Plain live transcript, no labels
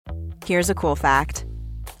Here's a cool fact.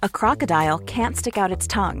 A crocodile can't stick out its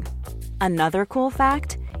tongue. Another cool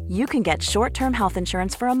fact, you can get short-term health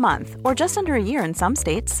insurance for a month or just under a year in some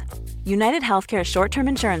states. United Healthcare short-term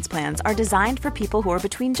insurance plans are designed for people who are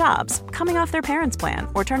between jobs, coming off their parents' plan,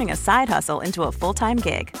 or turning a side hustle into a full-time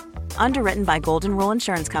gig. Underwritten by Golden Rule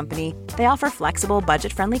Insurance Company, they offer flexible,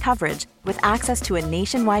 budget-friendly coverage with access to a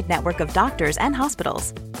nationwide network of doctors and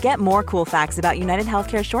hospitals. Get more cool facts about United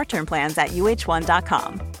Healthcare short-term plans at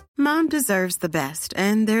uh1.com. Mom deserves the best,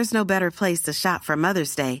 and there's no better place to shop for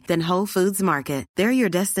Mother's Day than Whole Foods Market. They're your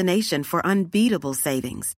destination for unbeatable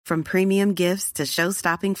savings, from premium gifts to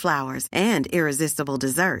show-stopping flowers and irresistible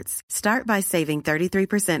desserts. Start by saving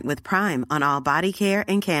 33% with Prime on all body care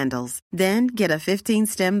and candles. Then get a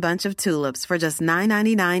 15-stem bunch of tulips for just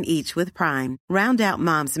 $9.99 each with Prime. Round out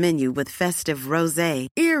Mom's menu with festive rosé,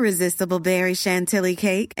 irresistible berry chantilly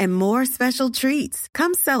cake, and more special treats.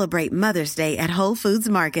 Come celebrate Mother's Day at Whole Foods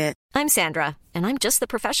Market. I'm Sandra, and I'm just the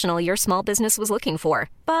professional your small business was looking for.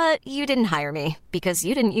 But you didn't hire me because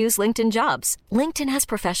you didn't use LinkedIn Jobs. LinkedIn has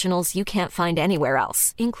professionals you can't find anywhere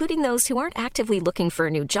else, including those who aren't actively looking for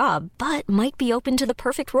a new job, but might be open to the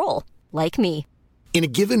perfect role, like me. In a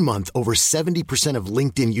given month, over 70% of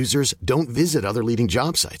LinkedIn users don't visit other leading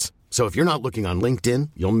job sites. So if you're not looking on LinkedIn,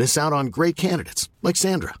 you'll miss out on great candidates like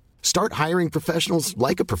Sandra. Start hiring professionals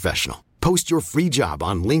like a professional. Post your free job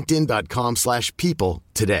on linkedin.com/people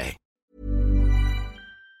today.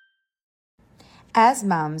 As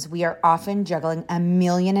moms, we are often juggling a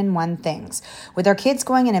million and one things. With our kids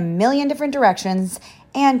going in a million different directions,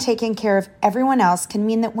 and taking care of everyone else can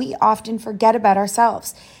mean that we often forget about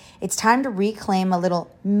ourselves. It's time to reclaim a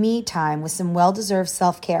little me time with some well-deserved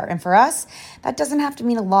self-care. And for us, that doesn't have to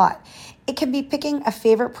mean a lot. It can be picking a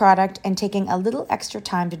favorite product and taking a little extra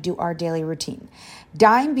time to do our daily routine.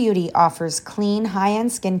 Dime Beauty offers clean,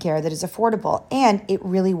 high-end skincare that is affordable, and it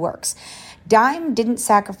really works. Dime didn't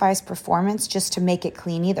sacrifice performance just to make it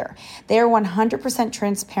clean either. They are 100%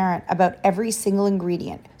 transparent about every single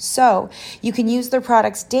ingredient, so you can use their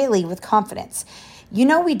products daily with confidence. You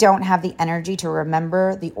know we don't have the energy to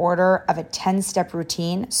remember the order of a 10-step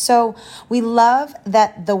routine, so we love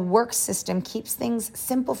that the work system keeps things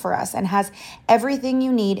simple for us and has everything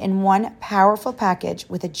you need in one powerful package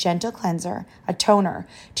with a gentle cleanser, a toner,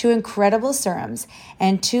 2 incredible serums,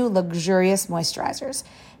 and 2 luxurious moisturizers.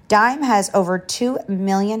 Dime has over 2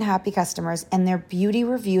 million happy customers, and their beauty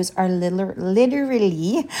reviews are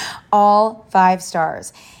literally all 5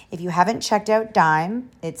 stars. If you haven't checked out Dime,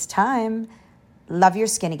 it's time. Love your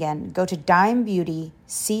skin again. Go to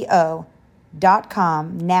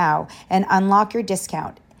dimebeautyco.com now and unlock your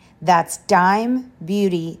discount. That's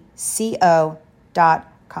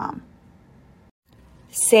dimebeautyco.com.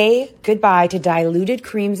 Say goodbye to diluted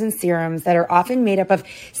creams and serums that are often made up of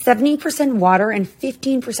 70% water and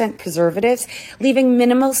 15% preservatives, leaving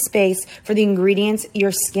minimal space for the ingredients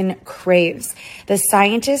your skin craves. The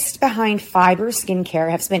scientists behind Fiber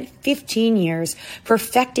Skincare have spent 15 years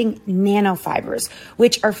perfecting nanofibers,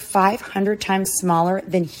 which are 500 times smaller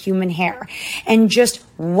than human hair. And just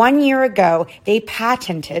 1 year ago, they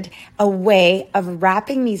patented a way of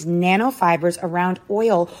wrapping these nanofibers around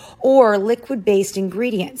oil or liquid-based ingredients.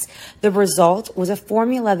 The result was a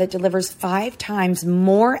formula that delivers 5 times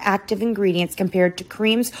more active ingredients compared to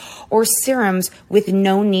creams or serums with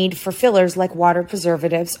no need for fillers like water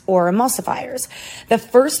preservatives or emulsifiers. The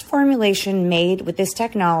first formulation made with this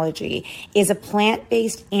technology is a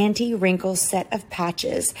plant-based anti-wrinkle set of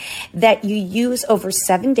patches that you use over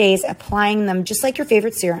 7 days, applying them just like your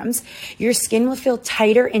favorite serums. Your skin will feel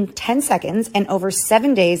tighter in 10 seconds, and over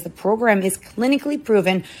 7 days, the program is clinically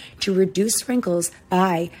proven to reduce wrinkles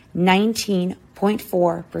by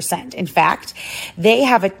 19.4%. In fact, they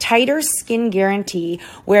have a tighter skin guarantee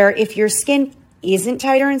where if your skin isn't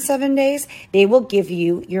tighter in 7 days, they will give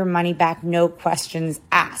you your money back, no questions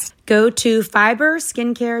asked. Go to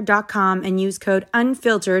fiberskincare.com and use code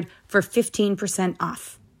UNFILTERED for 15%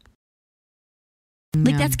 off.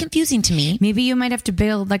 Like, that's confusing to me. Maybe you might have to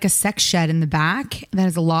build like a sex shed in the back that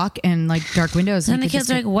has a lock and like dark windows. And the kids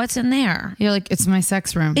are like, what's in there? You're like, it's my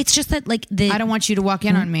sex room. It's just that like I don't want you to walk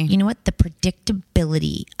in on me. You know what? The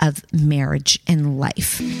predictability of marriage and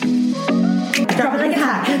life. Drop it like it's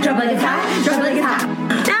hot. Drop it like it's hot. Drop it like it's hot.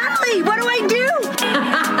 Natalie, what do I do?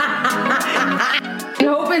 I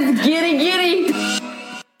hope it's giddy.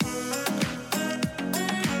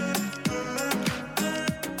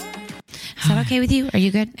 Is that okay with you? Are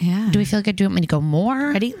you good? Yeah. Do we feel good? Do you want me to go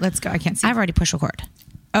more? Ready? Let's go. I can't see. I've already pushed record.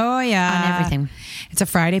 Oh, yeah. On everything. It's a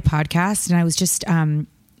Friday podcast, and I was just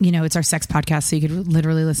you know, it's our sex podcast, so you could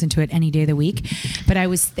literally listen to it any day of the week. But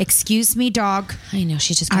excuse me, dog. I know,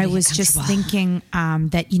 she's just. I was just thinking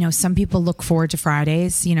that, you know, some people look forward to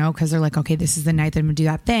Fridays, you know, because they're like, okay, this is the night that I'm gonna do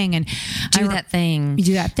that thing and do that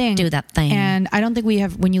thing. And I don't think we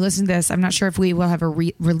have. When you listen to this, I'm not sure if we will have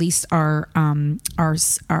released our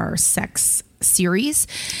sex series.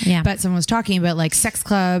 Yeah. But someone was talking about like sex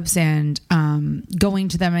clubs and going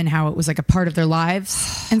to them and how it was like a part of their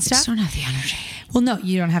lives and stuff. I just don't have the energy. Well, no,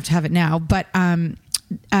 you don't have to have it now, but and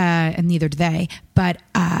neither do they. But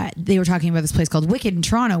they were talking about this place called Wicked in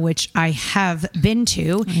Toronto, which I have been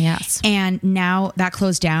to. Yes. And now that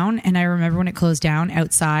closed down. And I remember when it closed down,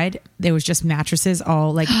 outside there was just mattresses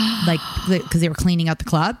all like because they were cleaning out the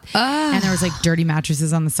club, and there was like dirty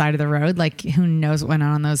mattresses on the side of the road. Like who knows what went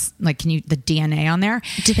on those? Like, the DNA on there?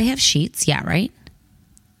 Did they have sheets? Yeah, right.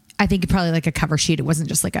 I think probably like a cover sheet. It wasn't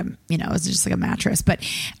just like it was just like a mattress, but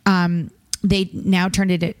they now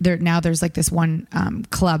turned it there. Now there's like this one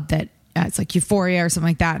club that it's like Euphoria or something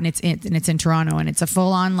like that, and it's in Toronto, and it's a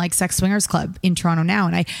full on like sex swingers club in Toronto now.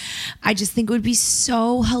 And I just think it would be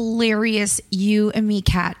so hilarious, you and me,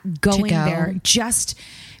 Kat, going there just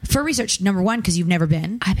for research. Number one, because you've never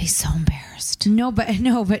been. I'd be so embarrassed. No, but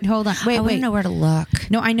hold on. Wait. I wouldn't know where to look.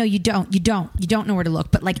 No, I know you don't. You don't know where to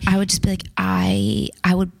look. But like, I would just be like, I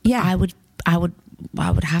would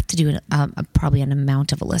have to do probably an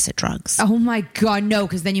amount of illicit drugs. Oh my God, no,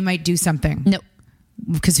 because then you might do something. No.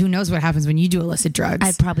 Because who knows what happens when you do illicit drugs.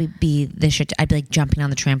 I'd probably be I'd be like jumping on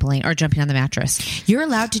the trampoline or jumping on the mattress. You're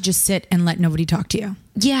allowed to just sit and let nobody talk to you.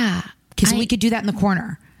 Yeah. Because we could do that in the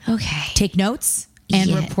corner. Okay. Take notes and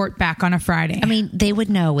report back on a Friday. I mean, they would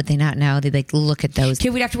know, would they not know? They'd like look at those. Okay,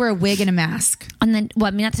 we'd have to wear a wig and a mask. And then, well,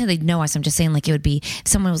 I mean, not to say they'd know us. I'm just saying, like, it would be,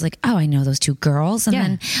 someone was like, oh, I know those two girls. And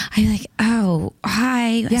then I'd be like, oh,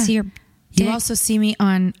 hi. I see your dick. You also see me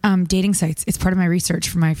on dating sites. It's part of my research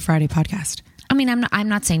for my Friday podcast. I mean, I'm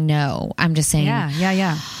not saying no. I'm just saying.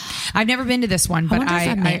 Yeah. I've never been to this one, but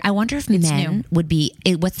I wonder if men would be,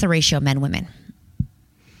 what's the ratio of men, women?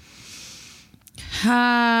 Do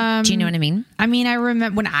you know what I mean? I mean, I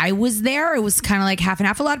remember when I was there, it was kind of like half and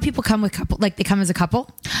half. A lot of people come with couple, like they come as a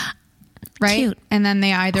couple, right? Cute. And then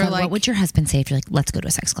they either what would your husband say if you're like, let's go to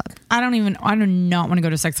a sex club? I do not want to go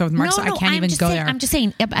to a sex club with Mark, so I can't even go there. I'm just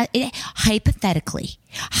saying, hypothetically,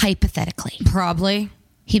 probably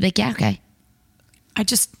he'd be like, yeah, okay. I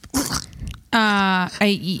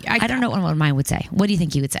don't know what mine would say. What do you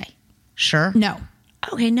think he would say? Sure. No.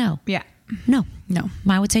 Okay. No. Yeah. No.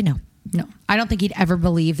 Mine would say no. No, I don't think he'd ever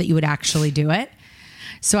believe that you would actually do it.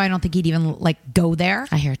 So I don't think he'd even like go there.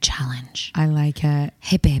 I hear a challenge. I like it.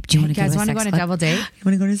 Hey babe, do you want to go on a double date? You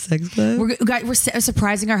want to go to a sex club? We're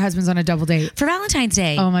surprising our husbands on a double date for Valentine's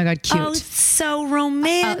Day. Oh my God, cute! Oh, it's so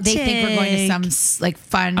romantic. They think we're going to some like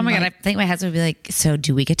fun. Oh my God, I think my husband would be like, so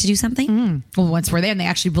do we get to do something? Well, once we're there and they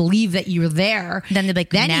actually believe that you're there, then they'd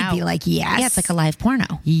be like, he'd be like, yes. Yeah, it's like a live porno.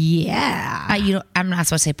 Yeah. I'm not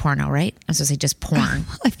supposed to say porno, right? I'm supposed to say just porn.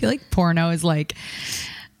 I feel like porno is like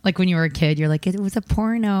when you were a kid, you're like, it was a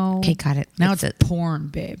porno. Okay, got it. Now it's porn,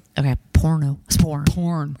 babe. Okay, porno. It's porn.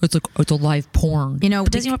 Porn. It's a live porn. You know,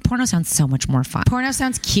 but doesn't porno sound so much more fun? Porno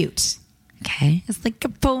sounds cute. Okay. It's like a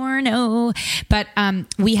porno. But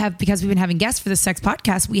because we've been having guests for the sex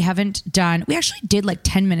podcast, we actually did like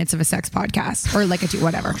 10 minutes of a sex podcast or like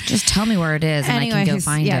whatever. Just tell me where it is and I can go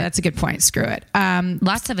find it. Yeah, that's a good point. Screw it.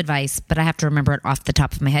 Lots of advice, but I have to remember it off the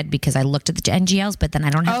top of my head because I looked at the NGLs, but then I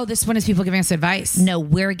don't have... Oh, this one is people giving us advice. No,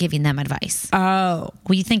 we're giving them advice. Oh.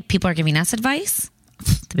 Well, you think people are giving us advice?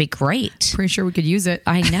 That'd be great. Pretty sure we could use it.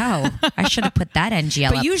 I know. I should have put that NGL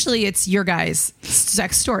But up. usually it's your guys'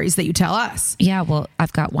 sex stories that you tell us. Yeah, well,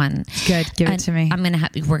 I've got one. Good. Give it to me. I'm gonna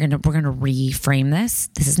we're gonna reframe this.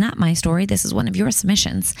 This is not my story. This is one of your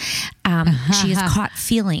submissions. She has caught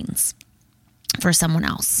feelings for someone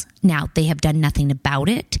else. Now, they have done nothing about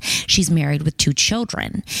it. She's married with 2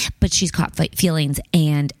 children, but she's caught feelings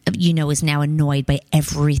and, is now annoyed by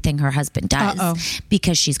everything her husband does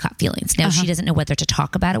because she's caught feelings. Now, she doesn't know whether to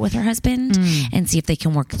talk about it with her husband and see if they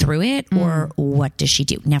can work through it or what does she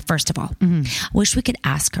do? Now, first of all, I wish we could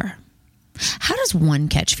ask her, how does one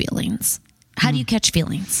catch feelings? How do you catch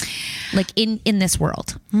feelings? Like in this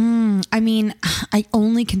world? I mean, I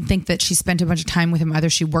only can think that she spent a bunch of time with him. Either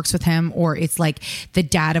she works with him or it's like the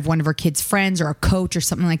dad of one of her kids' friends or a coach or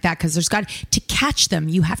something like that. Because to catch them,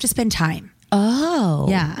 you have to spend time. Oh.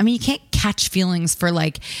 Yeah. I mean, you can't catch feelings for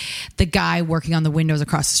like the guy working on the windows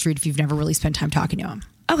across the street if you've never really spent time talking to him.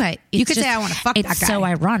 Okay. You could say, I want to fuck that guy. It's so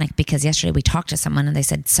ironic because yesterday we talked to someone and they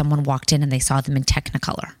said someone walked in and they saw them in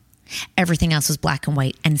Technicolor. Everything else was black and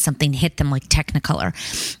white, and something hit them like Technicolor.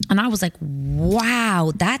 And I was like,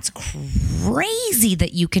 wow, that's crazy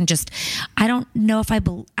that you can just, I don't know if I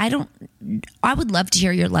would love to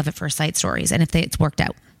hear your love at first sight stories and if it's worked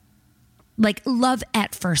out. Like love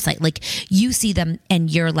at first sight. Like you see them and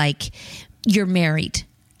you're like, you're married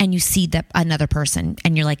and you see that another person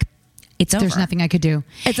and you're like, it's over. There's nothing I could do.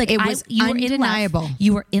 It's like, it was undeniable.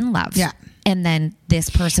 You were in love. Yeah. And then this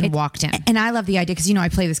person walked in. And I love the idea because, you know, I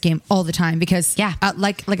play this game all the time because,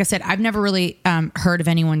 like I said, I've never really heard of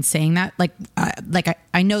anyone saying that. Like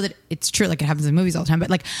I know that it's true. Like it happens in movies all the time. But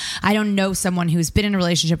like I don't know someone who's been in a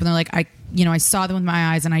relationship and they're like, I saw them with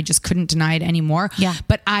my eyes and I just couldn't deny it anymore. Yeah.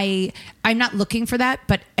 But I'm not looking for that.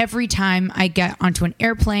 But every time I get onto an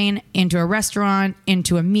airplane, into a restaurant,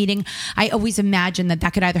 into a meeting, I always imagine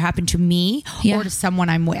that could either happen to me or to someone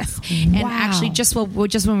I'm with. And actually just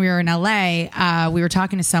when we were in LA, we were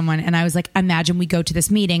talking to someone and I was like, imagine we go to this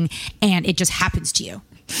meeting and it just happens to you.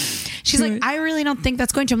 She's like, I really don't think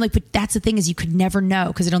that's going to. I'm like, but that's the thing is you could never know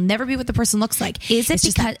because it'll never be what the person looks like. Is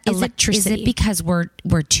it because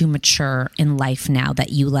we're too mature in life now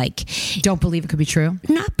that you like don't believe it could be true?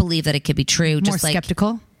 Not believe that it could be true. More just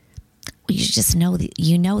skeptical. You just know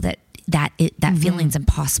that feeling's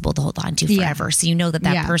impossible to hold on to forever. So you know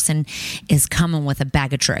that person is coming with a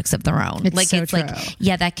bag of tricks of their own. It's so true.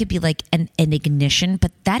 That could be like an ignition,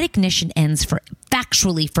 but that ignition ends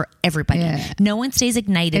factually for everybody. Yeah. No one stays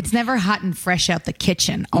ignited. It's never hot and fresh out the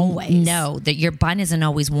kitchen, always. No, that your bun isn't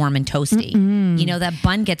always warm and toasty. You know, that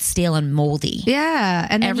bun gets stale and moldy. Yeah.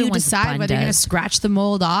 And then Everyone's you decide whether you're going to scratch the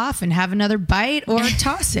mold off and have another bite or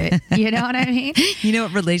toss it. You know what I mean? You know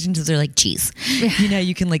what relationships are like cheese. You know,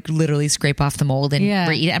 you can like literally scrape off the mold and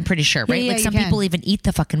eat it. I'm pretty sure, right? Yeah, like some people even eat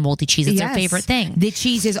the fucking moldy cheese. It's their favorite thing. The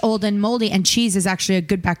cheese is old and moldy, and cheese is actually a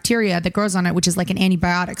good bacteria that grows on it, which is like an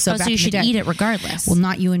antibiotic. So you should eat it regardless. Well,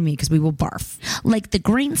 not you and me, because we will barf. Like the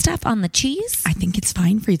green stuff on the cheese? I think it's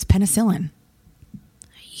fine for you. It's penicillin.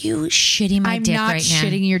 You shitting my dick right now. I'm not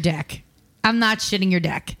shitting your dick. I'm not shitting your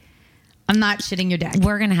dick. I'm not shitting your dick.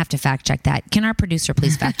 We're going to have to fact check that. Can our producer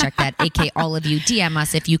please fact check that? AK, all of you, DM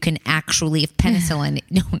us if you can actually, if penicillin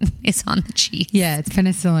is on the cheese. Yeah, it's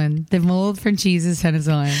penicillin. The mold for cheese is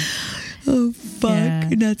penicillin. Oh, fuck. Yeah.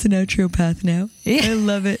 That's a naturopath now. Yeah. I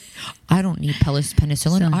love it. I don't need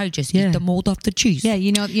penicillin. I just eat the mold off the cheese. Yeah,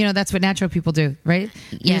 you know that's what natural people do, right?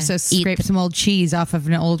 Yeah. You just scrape some old cheese off of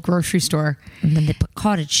an old grocery store. And then they put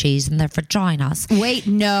cottage cheese in their vaginas. Wait,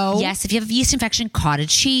 no. Yes, if you have a yeast infection,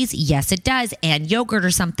 cottage cheese, yes, it does. And yogurt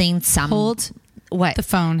or something. Hold what? The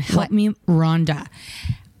phone. Help me, Rhonda.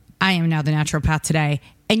 I am now the naturopath today.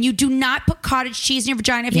 And you do not put cottage cheese in your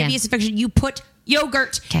vagina if you have yeast infection. You put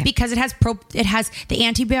yogurt because it has the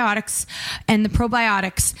antibiotics and the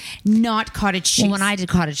probiotics, not cottage cheese. Well, when I did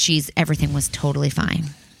cottage cheese, everything was totally fine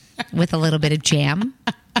with a little bit of jam,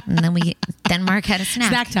 and then Mark had a snack.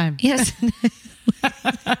 Snack time. Yes.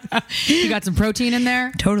 You got some protein in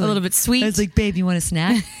there. Totally. A little bit sweet. I was like, babe, you want a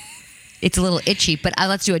snack? It's a little itchy, but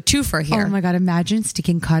let's do a twofer here. Oh my God, imagine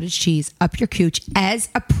sticking cottage cheese up your cooch as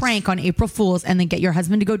a prank on April Fool's and then get your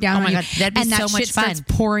husband to go down on you. God, that'd be so much fun. Starts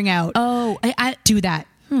pouring out. Oh, I do that.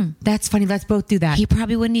 That's funny. Let's both do that. He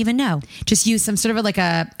probably wouldn't even know. Just use some sort of like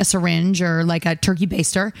a syringe or like a turkey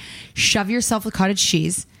baster. Shove yourself with cottage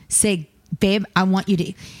cheese. Say, babe, I want you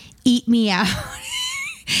to eat me out.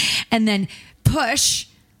 And then push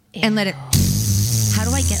and let it... How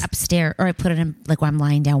do I get upstairs? Or I put it in like while I'm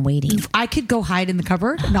lying down waiting. I could go hide in the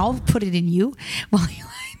cupboard and I'll put it in you while you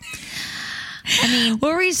lie there. I mean,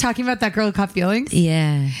 what were you talking about? That girl who caught feelings?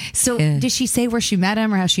 Yeah. So did she say where she met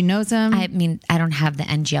him or how she knows him? I mean, I don't have the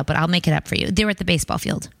NGL, but I'll make it up for you. They were at the baseball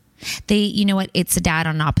field. You know what? It's a dad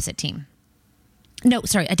on an opposite team. No,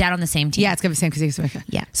 sorry, a dad on the same team. Yeah, it's going to be the same.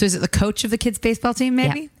 Yeah. So is it the coach of the kids' baseball team,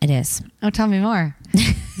 maybe? Yeah, it is. Oh, tell me more.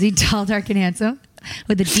 Is he tall, dark, and handsome?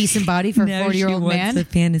 With a decent body for a 40-year-old man? The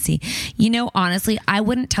fantasy. You know, honestly, I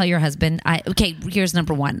wouldn't tell your husband. Okay, here's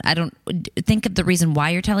number one. I don't think of the reason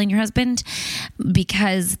why you're telling your husband,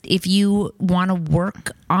 because if you want to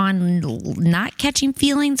work on not catching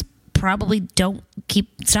feelings, probably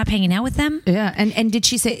stop hanging out with them. Yeah, and did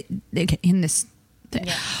she say in this?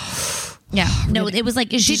 Yeah. No, it was like...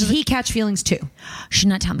 Did he catch feelings too? She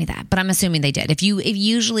did not tell me that, but I'm assuming they did. If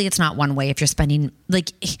usually it's not one way. If you're spending...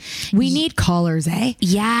 like, we need callers, eh?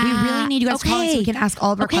 Yeah. We really need you guys to call so we can ask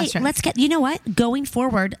all of our questions. Let's get... You know what? Going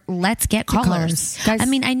forward, let's get callers. Guys, I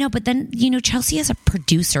mean, I know, but then, Chelsea is a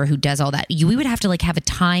producer who does all that. We would have to like have a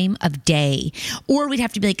time of day, or we'd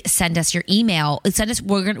have to be like, send us your email. Send us...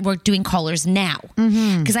 We're doing callers now.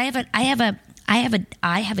 Because I have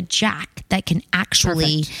a jack that can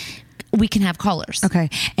actually... Perfect. We can have callers. Okay.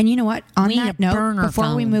 And you know what? On We need that a note, burner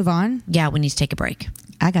before we phone. move on, Yeah, we need to take a break.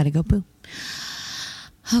 I got to go poo.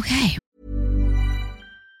 Okay.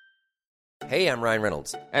 Hey, I'm Ryan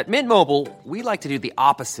Reynolds. At Mint Mobile, we like to do the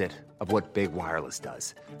opposite of what Big Wireless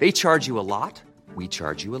does. They charge you a lot, we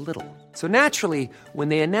charge you a little. So naturally, when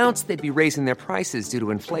they announced they'd be raising their prices due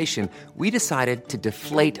to inflation, we decided to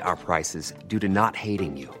deflate our prices due to not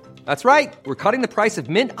hating you. That's right. We're cutting the price of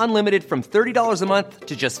Mint Unlimited from $30 a month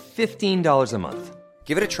to just $15 a month.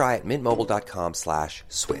 Give it a try at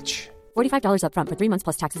mintmobile.com/switch. $45 up front for 3 months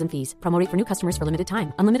plus taxes and fees. Promo rate for new customers for limited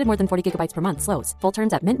time. Unlimited more than 40 gigabytes per month. Slows full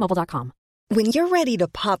terms at mintmobile.com. When you're ready to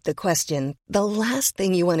pop the question, the last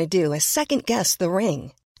thing you want to do is second-guess the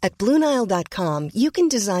ring. At BlueNile.com, you can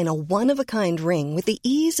design a one-of-a-kind ring with the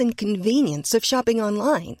ease and convenience of shopping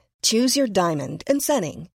online. Choose your diamond and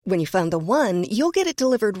setting. When you find the one, you'll get it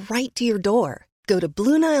delivered right to your door. Go to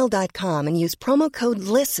BlueNile.com and use promo code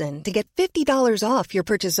LISTEN to get $50 off your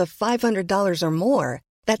purchase of $500 or more.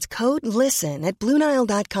 That's code LISTEN at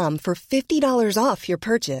BlueNile.com for $50 off your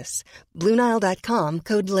purchase. BlueNile.com,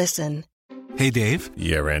 code LISTEN. Hey, Dave.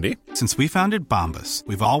 Yeah, Randy. Since we founded Bombas,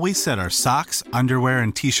 we've always said our socks, underwear,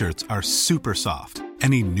 and T-shirts are super soft.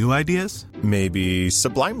 Any new ideas? Maybe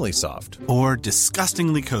sublimely soft. Or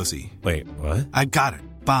disgustingly cozy. Wait, what? I got it.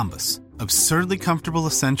 Bombas. Absurdly comfortable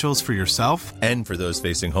essentials for yourself and for those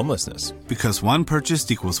facing homelessness. Because one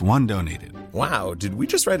purchased equals one donated. Wow, did we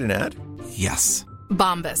just write an ad? Yes.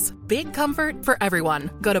 Bombas. Big comfort for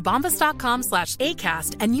everyone. Go to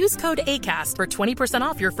bombas.com/ACAST and use code ACAST for 20%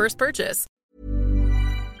 off your first purchase.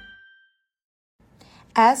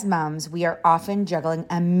 As moms, we are often juggling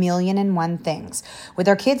a million and one things. With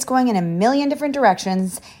our kids going in a million different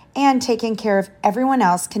directions and taking care of everyone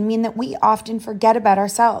else can mean that we often forget about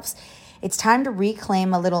ourselves. It's time to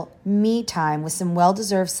reclaim a little me time with some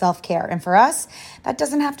well-deserved self-care. And for us, that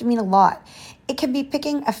doesn't have to mean a lot. It can be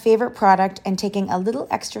picking a favorite product and taking a little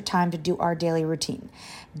extra time to do our daily routine.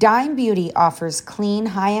 Dime Beauty offers clean,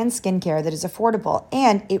 high-end skincare that is affordable,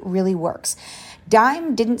 and it really works.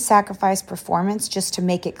 Dime didn't sacrifice performance just to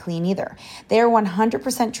make it clean either. They are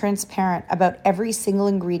 100% transparent about every single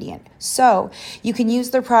ingredient, so you can use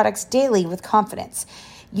their products daily with confidence.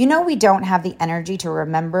 You know we don't have the energy to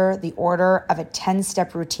remember the order of a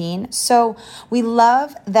 10-step routine, so we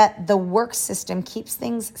love that the work system keeps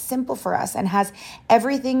things simple for us and has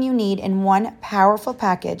everything you need in one powerful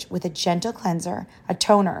package with a gentle cleanser, a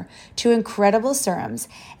toner, 2 incredible serums,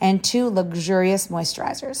 and 2 luxurious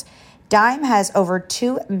moisturizers. Dime has over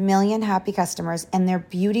 2 million happy customers, and their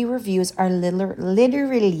beauty reviews are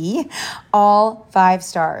literally all 5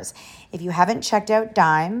 stars. If you haven't checked out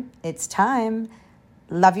Dime, it's time.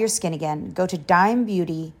 Love your skin again. Go to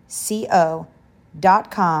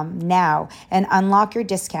dimebeautyco.com now and unlock your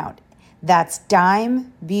discount. That's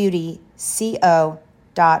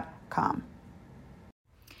dimebeautyco.com.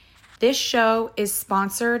 This show is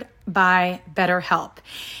sponsored by BetterHelp.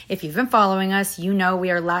 If you've been following us, you know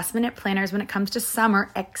we are last-minute planners when it comes to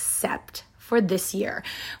summer, except for this year.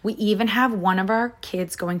 We even have one of our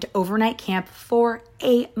kids going to overnight camp for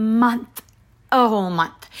a month, a whole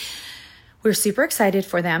month. We're super excited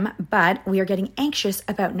for them, but we are getting anxious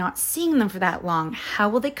about not seeing them for that long. How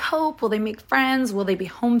will they cope? Will they make friends? Will they be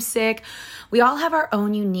homesick? We all have our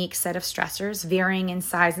own unique set of stressors, varying in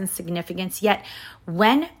size and significance, yet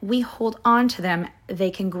when we hold on to them, they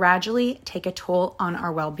can gradually take a toll on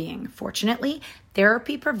our well-being. Fortunately,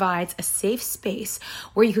 therapy provides a safe space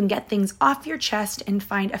where you can get things off your chest and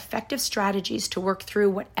find effective strategies to work through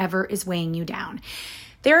whatever is weighing you down.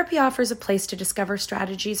 Therapy offers a place to discover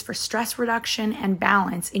strategies for stress reduction and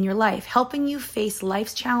balance in your life, helping you face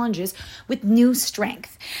life's challenges with new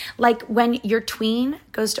strength. Like when your tween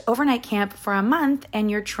goes to overnight camp for a month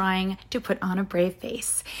and you're trying to put on a brave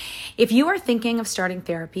face. If you are thinking of starting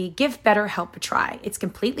therapy, give BetterHelp a try. It's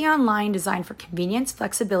completely online, designed for convenience,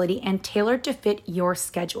 flexibility, and tailored to fit your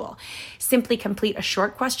schedule. Simply complete a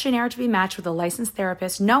short questionnaire to be matched with a licensed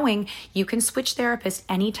therapist, knowing you can switch therapists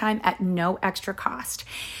anytime at no extra cost.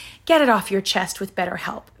 Get it off your chest with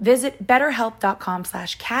BetterHelp. Visit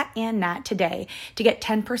betterhelp.com/catandnat today to get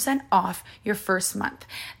 10% off your first month.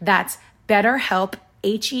 That's BetterHelp,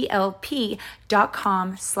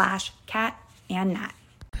 HELP.com/catandnat.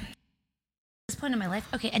 This point in my life.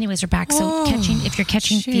 Okay, anyways, we're back. So if you're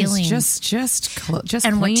catching feelings. Just and what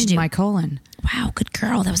to cleaned do. my colon. Wow, good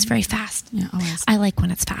girl. That was very fast. Yeah, always. I like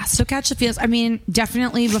when it's fast. So catch the feels. I mean,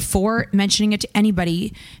 definitely before mentioning it to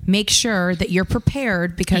anybody, make sure that you're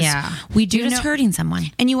prepared because we do You're just hurting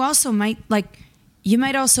someone. And you also might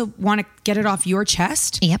also want to get it off your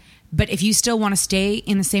chest. Yep. But if you still want to stay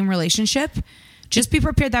in the same relationship, just be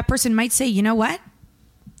prepared. That person might say, you know what?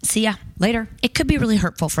 See ya later. It could be really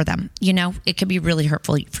hurtful for them. You know, it could be really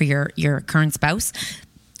hurtful for your current spouse.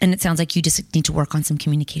 And it sounds like you just need to work on some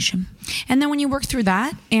communication. And then when you work through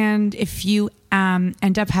that, and if you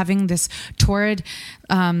end up having this torrid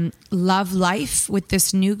love life with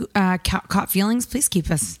this new caught feelings, please keep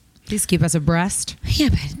us abreast. Yeah,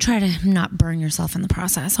 but try to not burn yourself in the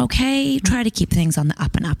process, okay? Try to keep things on the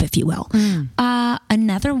up and up, if you will.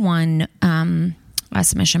 Another one, a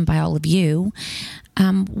submission by all of you.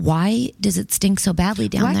 Why does it stink so badly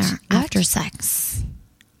down there after sex?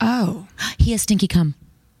 Oh. He has stinky cum.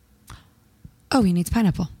 Oh, he needs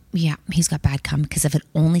pineapple. Yeah, he's got bad cum because if it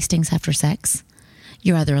only stinks after sex,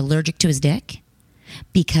 you're either allergic to his dick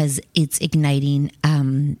because it's igniting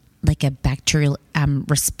like a bacterial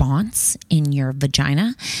response in your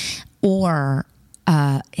vagina, or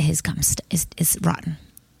his cum is rotten.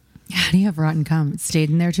 How do you have rotten cum? It stayed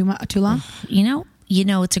in there too long? You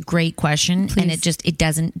know, it's a great question. Please. And it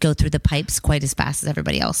doesn't go through the pipes quite as fast as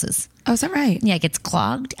everybody else's. Oh, is that right? Yeah, it gets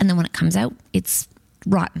clogged, and then when it comes out, it's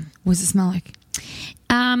rotten. What does it smell like?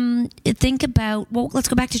 Think about, let's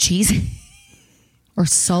go back to cheese. Or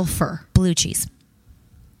sulfur. Blue cheese.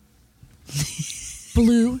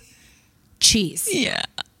 Blue cheese. Yeah.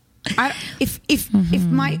 If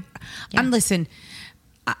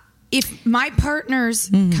my partner's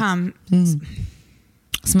cum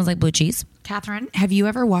smells like blue cheese. Catherine, have you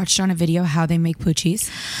ever watched on a video how they make blue cheese?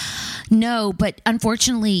 No, but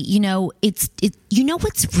unfortunately, you know, what's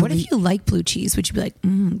really... What if you like blue cheese? Would you be like,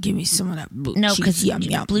 give me some of that blue cheese? No,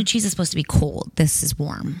 because blue cheese is supposed to be cold. This is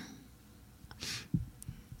warm.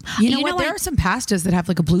 You know what? There are some pastas that have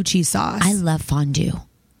like a blue cheese sauce. I love fondue.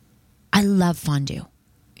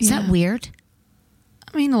 Is that weird?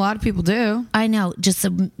 I mean, a lot of people do. I know. Just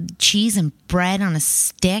some cheese and bread on a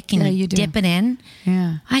stick and you dip it in.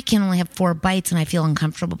 Yeah. I can only have 4 bites and I feel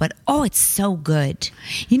uncomfortable, but it's so good.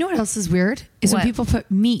 You know what else is weird? Is when people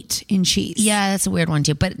put meat in cheese. Yeah, that's a weird one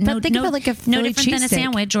too. But no about like a no different than a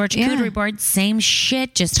sandwich or a charcuterie board. Same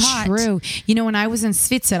shit, just hot. True. You know, when I was in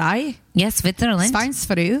Switzerland. Yes, Switzerland.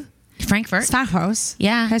 Frankfurt. Stadthaus.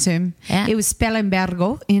 Yeah. Yeah. It was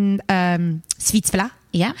Spellenbergo in Switzerland.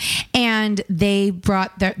 Yeah. And they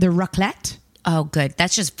brought the raclette. Oh, good.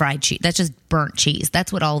 That's just fried cheese. That's just burnt cheese.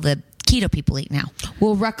 That's what all the keto people eat now.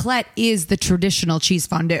 Well, raclette is the traditional cheese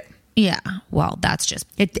fondue. Yeah. Well, that's just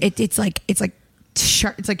it's like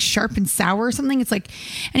sharp. It's like sharp and sour or something. It's like,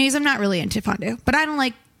 anyways, I'm not really into fondue, but I don't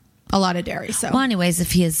like a lot of dairy. So, well, anyways,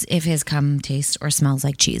 if his cum tastes or smells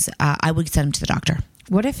like cheese, I would send him to the doctor.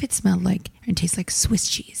 What if it smelled like and tastes like Swiss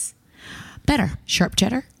cheese? Better. Sharp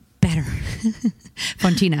cheddar. Better.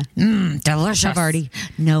 Fontina. Delicious. Chavardi.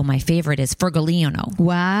 No, my favorite is Fergalino.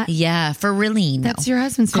 What? Yeah, Ferrolino. That's your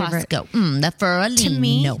husband's favorite. Costco. The Ferrolino. To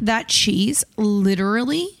me, that cheese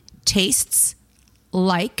literally tastes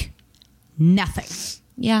like nothing.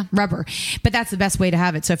 Yeah. Rubber. But that's the best way to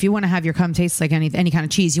have it. So if you want to have your cum taste like any kind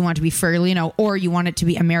of cheese, you want it to be Ferrolino, or you want it to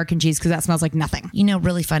be American cheese because that smells like nothing. You know,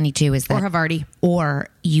 really funny too is that... Or Havarti. Or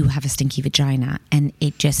you have a stinky vagina and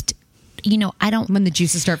it just... You know, I don't... When the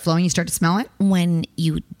juices start flowing, you start to smell it? When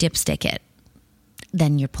you dipstick it,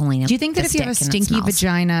 then you're pulling it. Do you think that if you have a stinky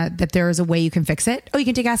vagina, that there is a way you can fix it? Oh, you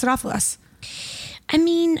can take Acidophilus. I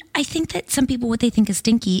mean, I think that some people, what they think is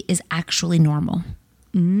stinky is actually normal.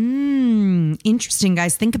 Interesting,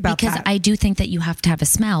 guys. Think about that. Because I do think that you have to have a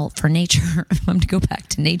smell for nature. If I'm to go back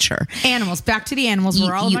to nature. Animals. Back to the animals.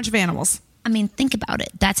 We're all a bunch of animals. I mean, think about it.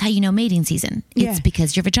 That's how you know mating season. It's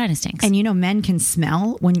because your vagina stinks. And you know, men can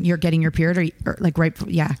smell when you're getting your period or like right.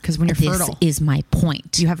 Yeah. Because when you're fertile. This is my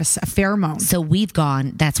point. You have a pheromone. So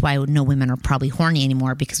that's why no women are probably horny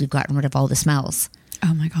anymore, because we've gotten rid of all the smells.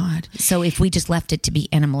 Oh my God. So if we just left it to be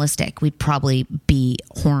animalistic, we'd probably be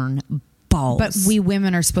horn balls. But we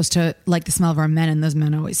women are supposed to like the smell of our men, and those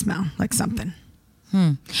men always smell like something.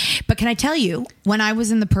 But can I tell you, when I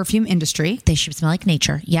was in the perfume industry, they should smell like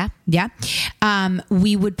nature. Yeah. Yeah.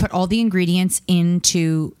 We would put all the ingredients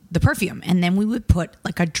into the perfume, and then we would put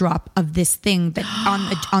like a drop of this thing that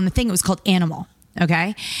on the thing. It was called Animal.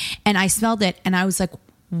 Okay. And I smelled it and I was like,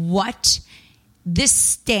 what? This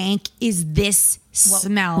stank is this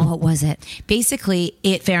smell. What was it? Basically,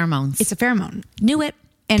 pheromones. It's a pheromone. Knew it.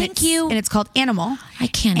 And Thank you. And it's called Animal. I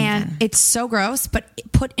can't and even. It's so gross, but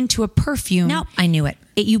put into a perfume. No, I knew it.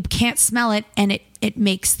 You can't smell it, and it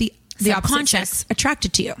makes the opposite sex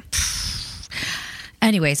attracted to you.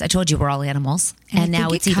 Anyways, I told you we're all animals, and now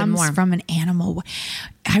it's even more from an animal.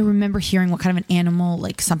 I remember hearing what kind of an animal,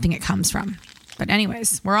 like something it comes from. But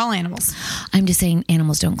anyways, we're all animals. I'm just saying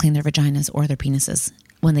animals don't clean their vaginas or their penises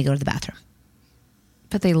when they go to the bathroom.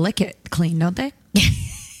 But they lick it clean, don't they?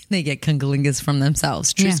 They get cunnilingus from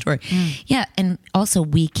themselves. True story. Yeah. And also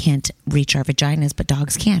we can't reach our vaginas, but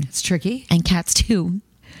dogs can. It's tricky. And cats too.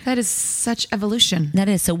 That is such evolution. That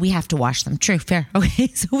is. So we have to wash them. True. Fair. Okay.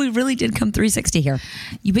 So we really did come 360 here.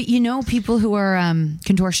 But you know, people who are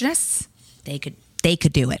contortionists, they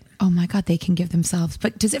could do it. Oh my God, they can give themselves.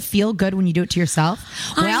 But does it feel good when you do it to yourself?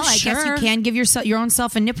 Well, I guess you can give your own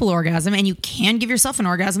self a nipple orgasm, and you can give yourself an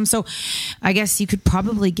orgasm. So I guess you could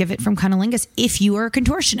probably give it from cunnilingus if you are a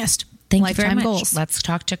contortionist. Thank Lifetime you very much. goals. Let's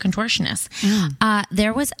talk to contortionists.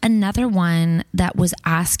 There was another one that was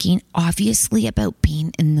asking, obviously, about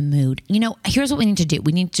being in the mood. You know, here's what we need to do.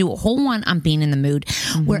 We need to do a whole one on being in the mood,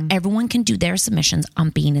 where everyone can do their submissions on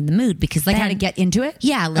being in the mood, because like how to get into it.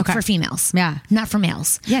 Yeah, like for females. Yeah, not for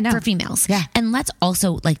males. Yeah, no, for females. Yeah, and let's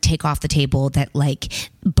also like take off the table that like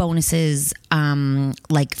bonuses,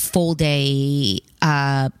 like full day,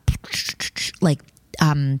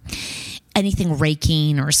 anything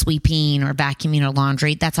raking or sweeping or vacuuming or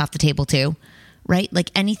laundry, that's off the table too, right? Like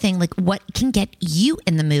anything, like what can get you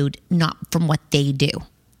in the mood, not from what they do.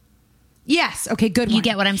 Yes. Okay. Good one. You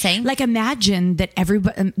get what I'm saying? Like imagine that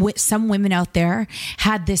everybody, some women out there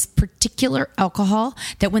had this particular alcohol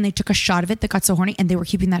that when they took a shot of it, they got so horny and they were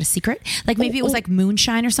keeping that a secret. Like maybe it was like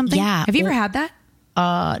moonshine or something. Yeah. Have you ever had that?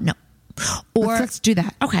 No. Or let's do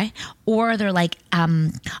that. Okay. Or they're like,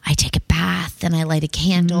 I take a bath and I light a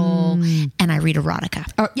candle and I read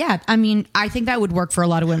erotica. Oh, yeah. I mean, I think that would work for a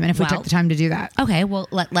lot of women if we took the time to do that. Okay. Well,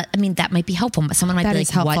 I mean, that might be helpful, but someone might be like,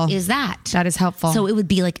 helpful. What is that? That is helpful. So it would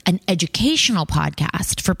be like an educational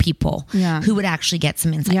podcast for people who would actually get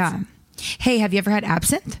some insights. Yeah. Hey, have you ever had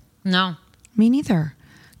absinthe? No. Me neither.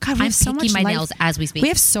 God, we have so much my life. nails as we speak. We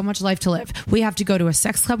have so much life to live. We have to go to a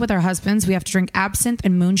sex club with our husbands. We have to drink absinthe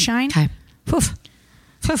and moonshine. Okay. Poof.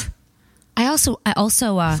 Poof. I also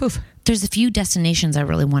there's a few destinations I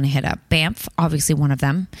really want to hit up. Banff, obviously one of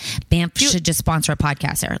them. Banff should just sponsor a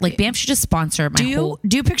podcast there. Like Banff should just sponsor my whole.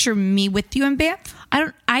 Do you picture me with you in Banff?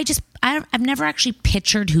 I've never actually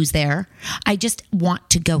pictured who's there. I just want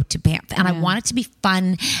to go to Banff, and I want it to be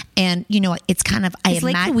fun. And you know, it's kind of Is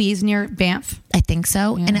Lake Louise near Banff? I think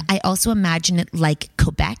so. Yeah. And I also imagine it like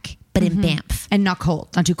Quebec, but in Banff, and not cold,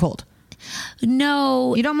 not too cold.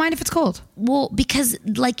 No. You don't mind if it's cold? Well, because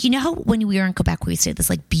like, you know how when we were in Quebec, we stayed at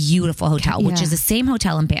this like beautiful hotel, which is the same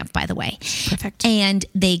hotel in Banff, by the way. Perfect. And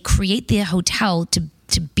they create the hotel to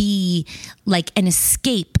be like an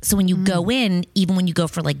escape. So when you go in, even when you go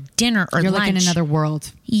for like dinner or you're lunch. like in another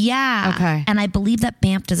world. Yeah. Okay. And I believe that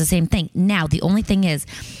Banff does the same thing. Now, the only thing is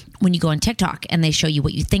when you go on TikTok and they show you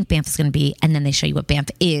what you think Banff is going to be, and then they show you what Banff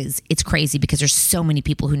is, it's crazy because there's so many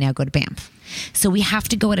people who now go to Banff. So we have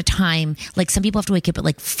to go at a time, like some people have to wake up at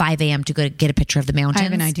like 5 a.m. to go to get a picture of the mountains. I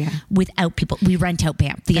have an idea. Without people. We rent out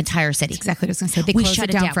Banff, the entire city. Exactly what I was going to say. They close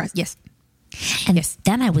it down for us. Yes. And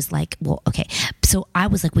then I was like, well, okay. So I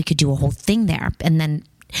was like, we could do a whole thing there. And then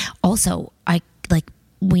also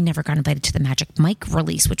we never got invited to the Magic Mike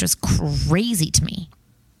release, which was crazy to me.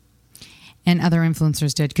 And other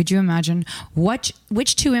influencers did. Could you imagine which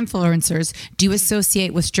two influencers do you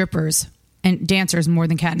associate with strippers and dancers more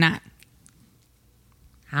than Kat and Nat?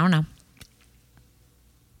 I don't know.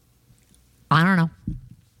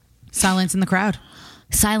 Silence in the crowd.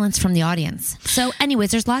 Silence from the audience. So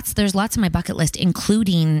anyways, there's lots on my bucket list,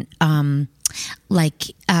 including like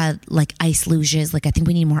ice luges. Like I think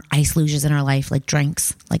we need more ice luges in our life, like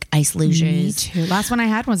drinks, like ice luges. Me too. Last one I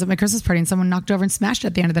had was at my Christmas party and someone knocked over and smashed it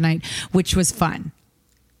at the end of the night, which was fun.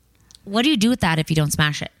 What do you do with that if you don't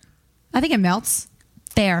smash it? I think it melts.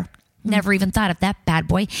 Fair. Never even thought of that bad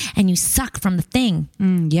boy. And you suck from the thing.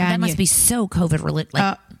 Yeah. That must be so COVID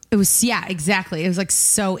related. It was, yeah, exactly. It was like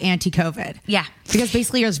so anti-COVID. Yeah. Because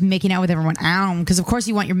basically you're just making out with everyone. Because of course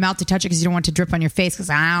you want your mouth to touch it because you don't want it to drip on your face because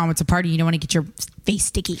it's a party. You don't want to get your face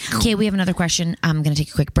sticky. Okay, we have another question. I'm going to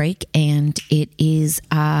take a quick break. And it is,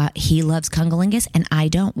 he loves cunnilingus and I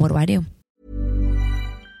don't. What do I do?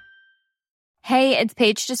 Hey, it's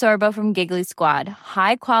Paige DeSorbo from Giggly Squad.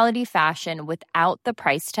 High quality fashion without the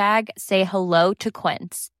price tag. Say hello to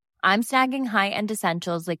Quince. I'm snagging high-end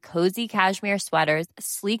essentials like cozy cashmere sweaters,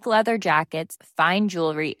 sleek leather jackets, fine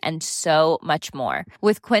jewelry, and so much more.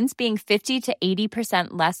 With Quince being 50 to 80%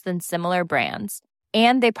 less than similar brands.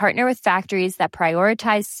 And they partner with factories that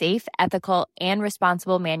prioritize safe, ethical, and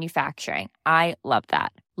responsible manufacturing. I love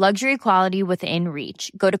that. Luxury quality within reach.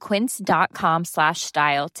 Go to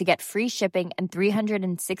quince.com/style to get free shipping and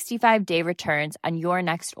 365-day returns on your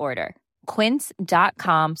next order.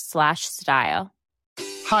 Quince.com/style.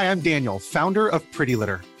 Hi, I'm Daniel, founder of Pretty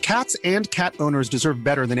Litter. Cats and cat owners deserve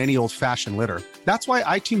better than any old-fashioned litter. That's why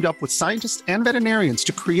I teamed up with scientists and veterinarians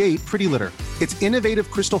to create Pretty Litter. Its innovative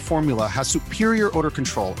crystal formula has superior odor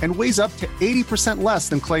control and weighs up to 80% less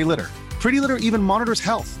than clay litter. Pretty Litter even monitors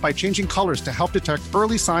health by changing colors to help detect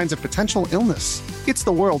early signs of potential illness. It's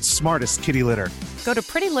the world's smartest kitty litter. Go to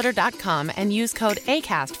prettylitter.com and use code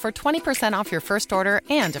ACAST for 20% off your first order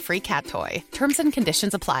and a free cat toy. Terms and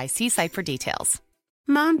conditions apply. See site for details.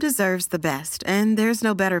 Mom deserves the best, and there's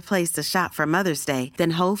no better place to shop for Mother's Day than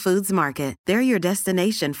Whole Foods Market. They're your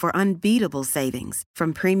destination for unbeatable savings,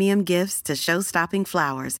 from premium gifts to show-stopping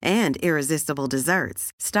flowers and irresistible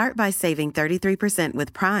desserts. Start by saving 33%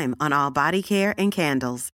 with Prime on all body care and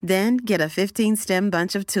candles. Then get a 15-stem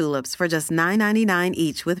bunch of tulips for just $9.99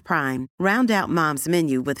 each with Prime. Round out Mom's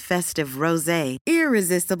menu with festive rosé,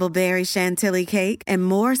 irresistible berry chantilly cake, and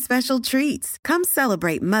more special treats. Come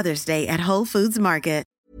celebrate Mother's Day at Whole Foods Market.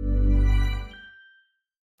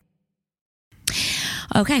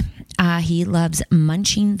 Okay. He loves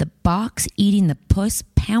munching the box, eating the puss,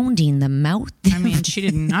 pounding the mouth. I mean, she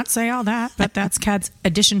did not say all that, but that's Kat's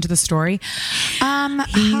addition to the story.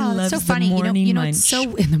 He loves so funny. the morning you know, munch. It's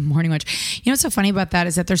so in the morning munch. You know what's so funny about that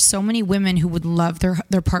is that there's so many women who would love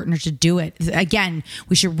their partner to do it. Again,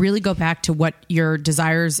 we should really go back to what your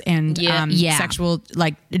desires and sexual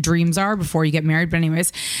like dreams are before you get married. But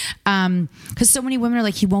anyways, because so many women are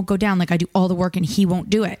like, he won't go down. Like I do all the work and he won't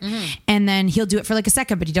do it, and then he'll do it for like a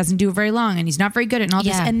second, but he doesn't do it very long, and he's not very good at it and all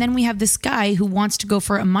this. And then we have this guy who wants to go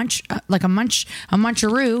for a munch, a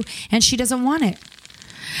muncharoo, and she doesn't want it.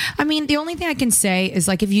 I mean, the only thing I can say is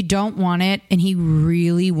like, if you don't want it and he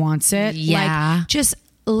really wants it, like just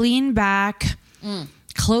lean back,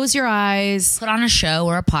 close your eyes, put on a show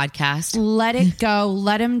or a podcast, let it go,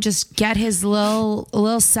 let him just get his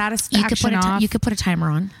little satisfaction off. You could put a timer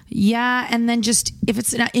on. Yeah. And then just, if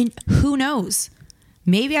it's not in, who knows?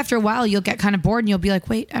 Maybe after a while you'll get kind of bored and you'll be like,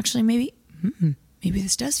 wait, actually maybe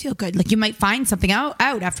this does feel good. Like you might find something out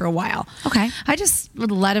after a while. Okay. I just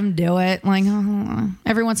would let him do it. Like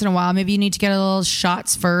every once in a while, maybe you need to get a little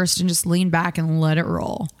shots first and just lean back and let it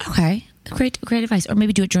roll. Okay. Great advice. Or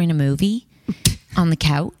maybe do it during a movie on the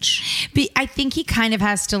couch. But I think he kind of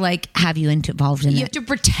has to like have you involved in it. You have to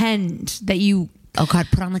pretend that you... Oh God,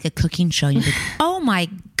 put on like a cooking show. You're like, oh my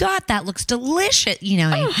God, that looks delicious. You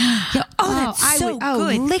know, that's so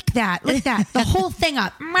good. Lick that, the whole thing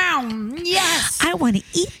up. Yes, I want to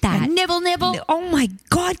eat that. And nibble. Oh my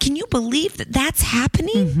God, can you believe that that's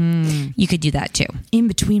happening? You could do that too. In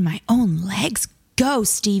between my own legs. Go,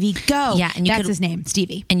 Stevie, go. Yeah, and that's his name,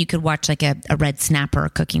 Stevie. And you could watch like a Red Snapper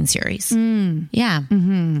cooking series. Yeah.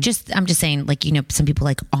 I'm just saying, like, you know, some people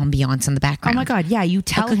like ambiance in the background. Oh my God, yeah. You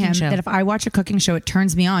tell him that if I watch a cooking show, it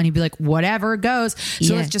turns me on. He'd be like, whatever goes.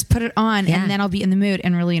 So let's just put it on, and then I'll be in the mood.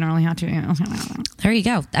 And really, you don't really have to. There you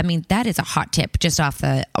go. I mean, that is a hot tip, just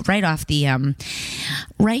right off the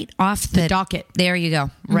docket. There you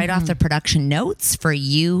go. Right off the production notes for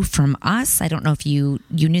you from us. I don't know if you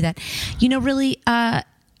knew that. You know, really.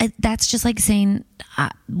 That's just like saying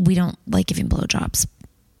we don't like giving blowjobs.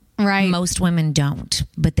 Right. Most women don't,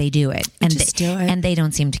 but they do it. And they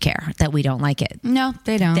don't seem to care that we don't like it. No,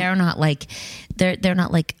 they don't. They're not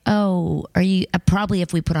like, oh, are you, probably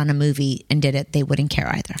if we put on a movie and did it, they wouldn't care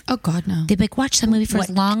either. Oh God, no. They'd be like, watch the movie for as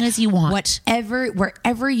long as you want.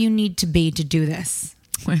 Wherever you need to be to do this.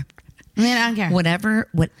 I mean, I don't care.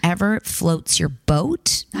 Whatever floats your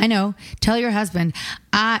boat. I know. Tell your husband,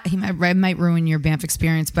 he might ruin your Banff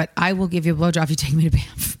experience, but I will give you a blowjob if you take me to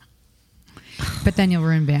Banff. But then you'll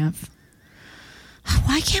ruin Banff.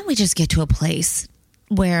 Why can't we just get to a place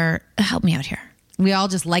where, help me out here, we all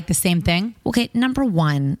just like the same thing? Okay, number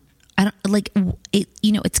one, I don't like it.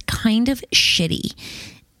 You know, it's kind of shitty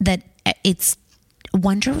that it's.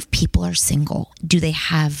 Wonder if people are single. Do they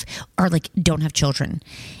have or like don't have children?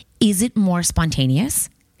 Is it more spontaneous?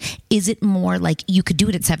 Is it more like you could do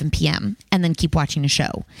it at 7 p.m. and then keep watching a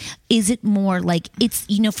show? Is it more like it's,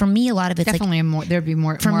 you know, for me, a lot of it's definitely like, there'd be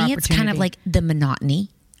more. For more me, it's kind of like the monotony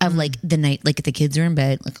of like the night, like the kids are in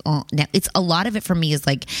bed. Like, oh, now it's a lot of it for me is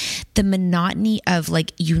like the monotony of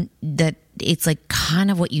like that it's like kind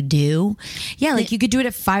of what you do. Yeah, like you could do it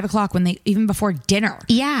at 5 o'clock even before dinner.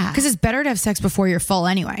 Yeah, because it's better to have sex before you're full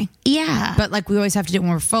anyway. Yeah, but like we always have to do it when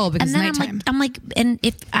we're full because and then nighttime. I'm like, and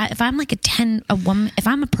if I'm like a woman, if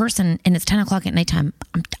I'm a person and it's 10 o'clock at nighttime,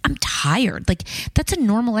 I'm tired. Like that's a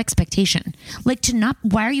normal expectation. Like to not.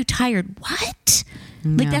 Why are you tired? What?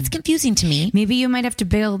 Like, Yeah. that's confusing to me. Maybe you might have to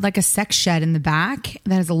build like a sex shed in the back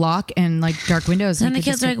that has a lock and like dark windows. And you the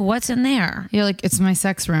could kids are like, what's in there? You're like, it's my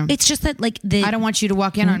sex room. It's just that, like, I don't want you to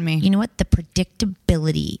walk in on me. You know what? The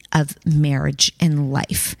predictability of marriage and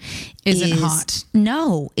life Isn't is hot.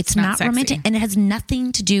 No, it's not sexy. romantic, and it has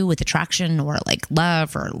nothing to do with attraction or like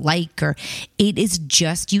love or like, or it is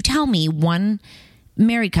just, you tell me one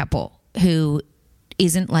married couple who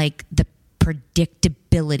isn't like the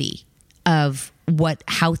predictability of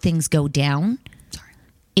how things go down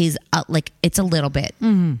is like, it's a little bit,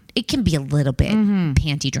 it can be a little bit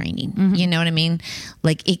panty draining. You know what I mean?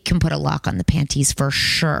 Like, it can put a lock on the panties for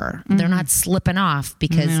sure. They're not slipping off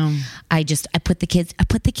because I put the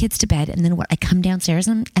kids to bed, and then I come downstairs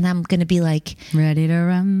and I'm going to be like, ready to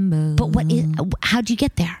rumble. But how'd you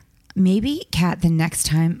get there? Maybe, Kat, the next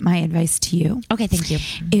time, my advice to you. Okay, thank you.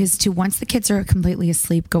 Is to, once the kids are completely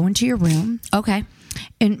asleep, go into your room. Okay.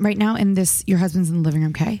 And right now in this, your husband's in the living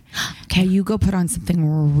room, okay? Okay, you go put on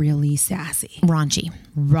something really sassy.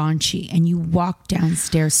 Raunchy. And you walk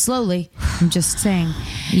downstairs slowly. I'm just saying.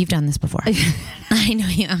 You've done this before. I know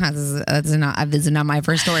you. This is not my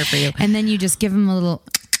first story for you. And then you just give him a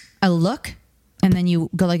look, and then you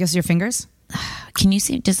go like this with your fingers. Can you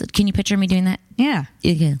see? Can you picture me doing that? Yeah.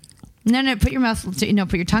 Yeah. No, put your mouth, put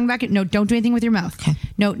your tongue back. No, don't do anything with your mouth. Okay.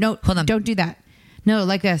 No, hold on. Don't do that. No,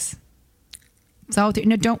 like this. It's all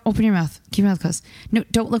no, don't open your mouth. Keep your mouth closed. No,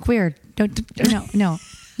 don't look weird. No.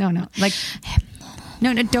 Like,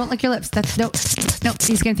 no, don't lick your lips. That's no.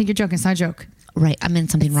 He's gonna think you're joking. It's not a joke. Right. I'm in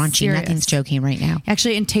something raunchy. Serious. Nothing's joking right now.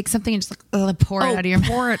 Actually, and take something and just like pour it out of your mouth.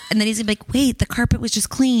 Pour it. And then he's gonna be like, wait, the carpet was just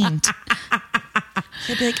cleaned.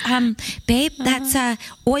 He'll be like, babe, that's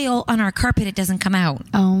oil on our carpet. It doesn't come out.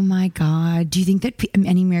 Oh my God. Do you think that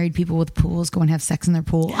any married people with pools go and have sex in their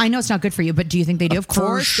pool? I know it's not good for you, but do you think they do? Of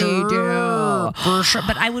course they do. For sure.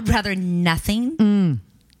 But I would rather nothing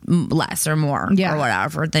less or more or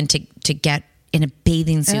whatever than to get in a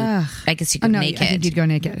bathing suit. I guess you could naked. I think you'd go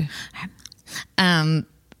naked. I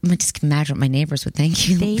just imagine what my neighbors would think.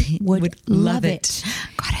 They would love it.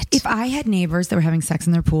 Got it. If I had neighbors that were having sex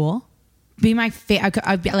in their pool, be my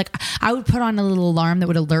I'd be like, I would put on a little alarm that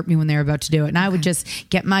would alert me when they were about to do it, and I would just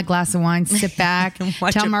get my glass of wine, sit back,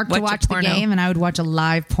 tell Mark to watch the game, and I would watch a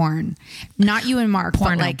live porn. Not you and Mark,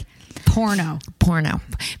 but like porno.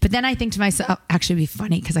 But then I think to myself, actually, it'd be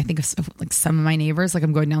funny because I think of like some of my neighbors. Like,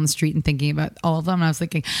 I'm going down the street and thinking about all of them, and I was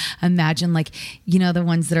thinking, imagine like, you know, the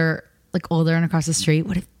ones that are like older and across the street.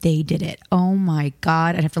 What if they did it? Oh my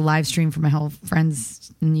God! I'd have to live stream for my whole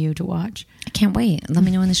friends and you to watch. I can't wait. Let me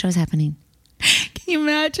know when the show's happening. Can you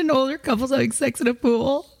imagine older couples having sex in a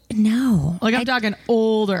pool? No. Like, I'm talking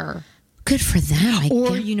older. Good for them.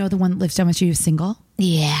 You know the one that lives down with you, single?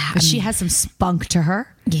 Yeah. But she has some spunk to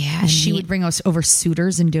her. Yeah. And she would bring us over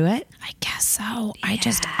suitors and do it. I guess so. Yeah. It's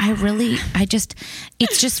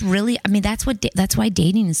just really, I mean, that's why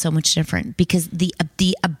dating is so much different, because the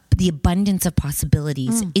abundance of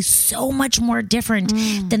possibilities is so much more different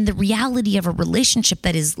than the reality of a relationship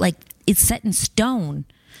that is like, it's set in stone.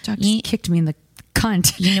 Doc just kicked me in the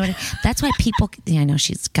cunt. You know what? That's why people. Yeah, I know,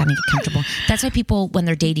 she's got to get comfortable. That's why people, when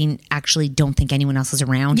they're dating, actually don't think anyone else is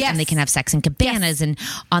around, and they can have sex in cabanas and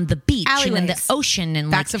on the beach and in the ocean and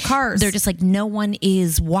backs of cars. They're just like, no one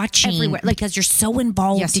is watching everywhere, because you're so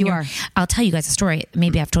involved. Yes, you are. I'll tell you guys a story.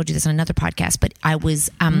 Maybe I've told you this on another podcast, but I was.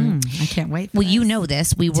 I can't wait. Well, you know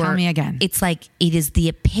this. Tell me again. It's like, it is the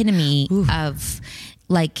epitome of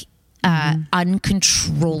like.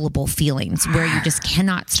 Uncontrollable feelings where you just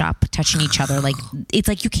cannot stop touching each other. Like, it's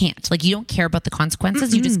like you can't, like, you don't care about the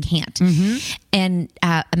consequences. You just can't. And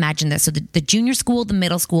imagine this. So the junior school, the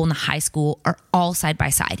middle school, and the high school are all side by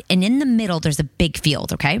side. And in the middle, there's a big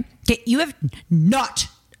field. Okay. You have not.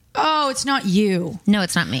 Oh, it's not you. No,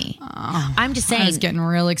 it's not me. Oh, I'm just saying. I was getting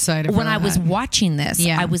real excited when I was watching this.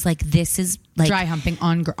 I was like, this is like dry humping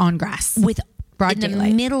on grass with broad in daylight.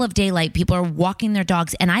 The middle of daylight. People are walking their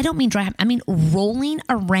dogs, and I don't mean dry. I mean rolling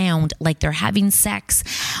around like they're having sex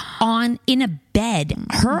in a bed.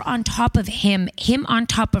 Her on top of him on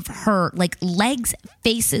top of her, like legs,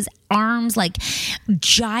 faces, arms, like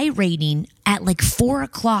gyrating at like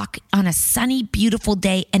 4:00 on a sunny, beautiful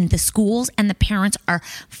day, and the schools and the parents are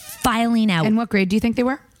filing out. And what grade do you think they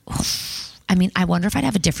were? I mean, I wonder if I'd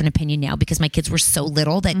have a different opinion now because my kids were so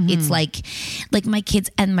little that it's like my kids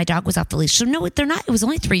and my dog was off the leash. So no, they're not. It was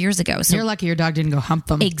only 3 years ago. So you're lucky your dog didn't go hump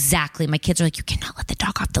them. Exactly. My kids are like, you cannot let the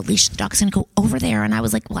dog off the leash. The dog's going to go over there. And I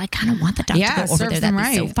was like, well, I kind of want the dog to go over there. That'd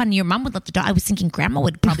be so fun. Your mom would let the dog. I was thinking grandma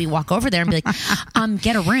would probably walk over there and be like,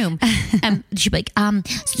 get a room. And she'd be like,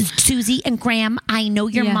 Susie and Graham, I know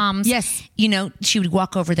your moms. Yes. You know, she would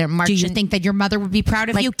walk over there, march. Do you think that your mother would be proud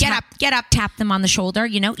of you? Get up, tap them on the shoulder.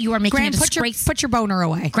 You know, you are making a disgrace. Put your boner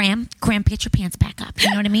away. Graham, get your pants back up. You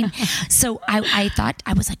know what I mean? So I thought,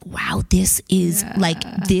 I was like, wow, this is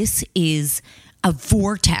a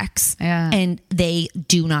vortex. Yeah. And they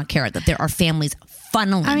do not care that there are families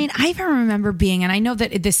funneling. I mean, I even remember being, and I know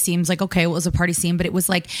that this seems like, okay, well, it was a party scene, but it was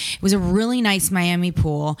a really nice Miami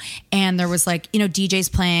pool. And there was like, you know,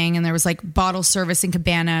 DJs playing and there was like bottle service and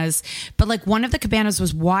cabanas. But like one of the cabanas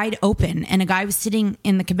was wide open and a guy was sitting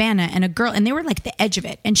in the cabana and a girl, and they were like the edge of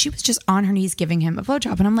it. And she was just on her knees giving him a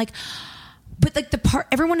blowjob. And I'm like, but like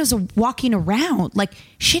everyone was walking around like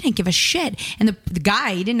she didn't give a shit, and the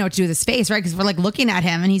guy, he didn't know what to do with his face, right? Because we're like looking at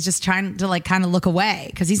him and he's just trying to like kind of look away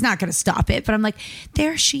because he's not going to stop it. But I'm like,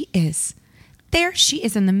 there she is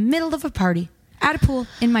in the middle of a party at a pool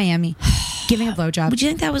in Miami, giving a blowjob. Would you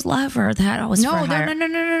think that was love or that was for hire?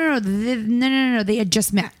 No. They had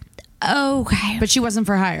just met. Okay, but she wasn't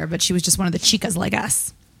for hire. But she was just one of the chicas like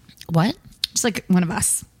us. What? Just like one of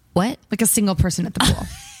us. What? Like a single person at the pool.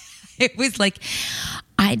 It was like,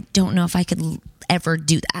 I don't know if I could ever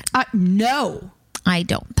do that. No. I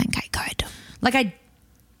don't think I could.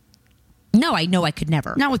 No, I know I could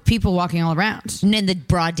never. Not with people walking all around. In the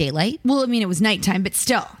broad daylight? Well, I mean, it was nighttime, but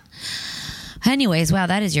still. Anyways, wow,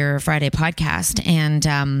 that is your Friday podcast.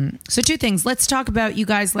 And so 2 things. Let's talk about you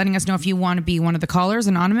guys letting us know if you want to be one of the callers,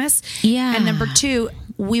 anonymous. Yeah. And number 2,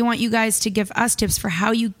 we want you guys to give us tips for how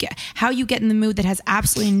you get in the mood that has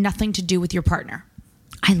absolutely nothing to do with your partner.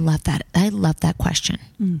 I love that. I love that question.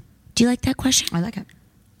 Do you like that question? I like it.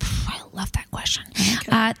 I love that question.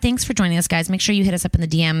 Thanks for joining us, guys. Make sure you hit us up in the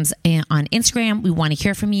DMs on Instagram. We want to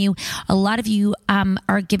hear from you. A lot of you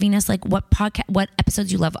are giving us like what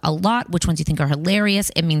episodes you love a lot, which ones you think are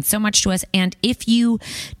hilarious. It means so much to us. And if you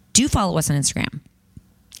do follow us on Instagram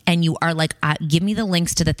and you are like, give me the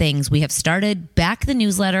links to the things, we have started back the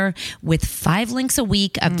newsletter with 5 links a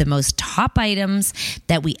week of the most top items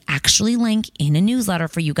that we actually link in a newsletter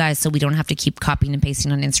for you guys, so we don't have to keep copying and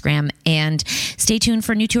pasting on Instagram. And stay tuned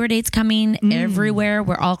for new tour dates coming everywhere.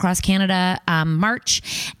 We're all across Canada,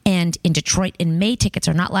 March, and in Detroit in May. Tickets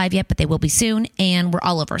are not live yet, but they will be soon, and we're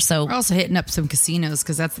all over. So we're also hitting up some casinos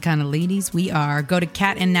because that's the kind of ladies we are. Go to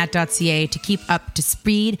catandnat.ca to keep up to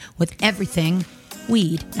speed with everything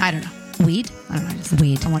weed. I don't know. Weed? I don't know.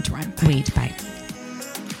 Weed. I want to rhyme. Weed. Bye.